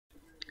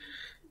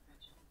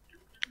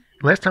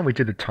Last time we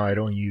did the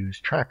title and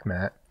used track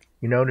matte,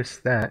 you notice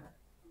that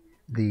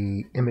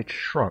the image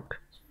shrunk.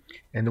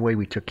 And the way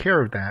we took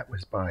care of that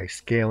was by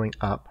scaling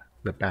up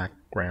the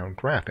background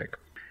graphic.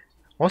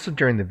 Also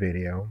during the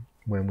video,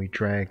 when we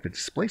dragged the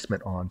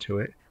displacement onto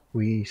it,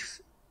 we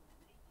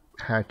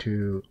had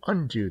to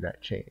undo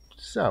that change.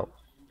 So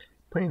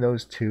putting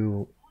those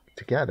two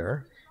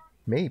together,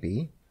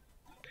 maybe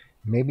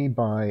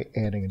by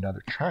adding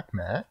another track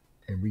matte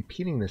and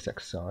repeating this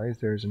exercise,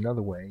 there's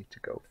another way to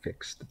go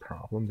fix the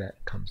problem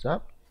that comes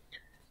up.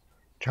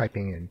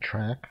 Typing in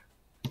track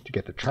to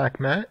get the track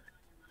matte,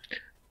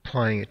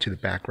 applying it to the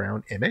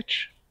background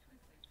image,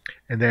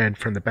 and then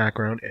from the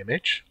background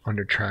image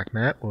under track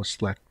matte we'll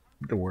select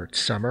the word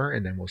summer,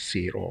 and then we'll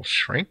see it all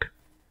shrink.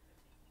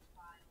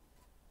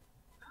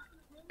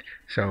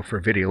 So for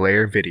video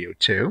layer, video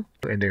 2,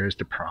 and there's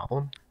the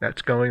problem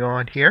that's going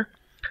on here.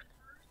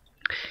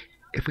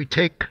 If we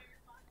take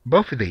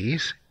both of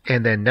these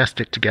and then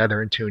nest it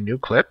together into a new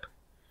clip,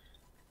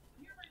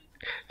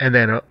 and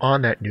then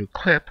on that new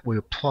clip we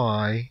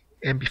apply,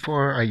 and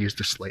before I use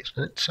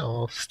displacement, so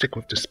I'll stick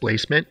with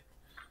displacement,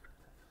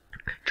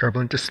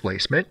 turbulent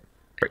displacement.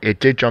 It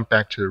did jump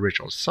back to the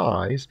original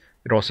size.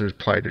 It also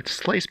applied the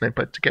displacement,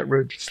 but to get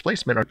rid of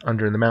displacement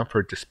under the amount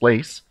for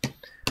displace,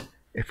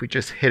 if we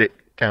just hit it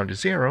down to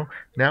 0,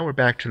 now we're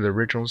back to the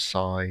original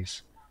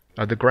size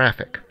of the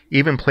graphic.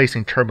 Even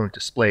placing turbulent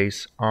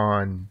displace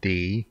on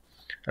the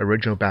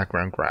original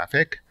background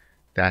graphic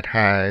that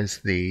has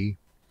the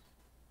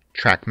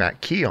track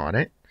matte key on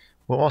it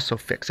will also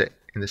fix it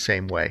in the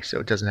same way, so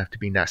it doesn't have to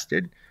be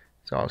nested.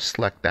 So I'll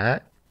select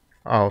that.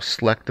 I'll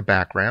select the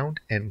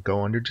background and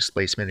go under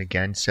displacement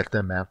again, set the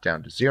amount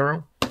down to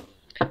 0,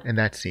 and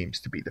that seems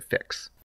to be the fix.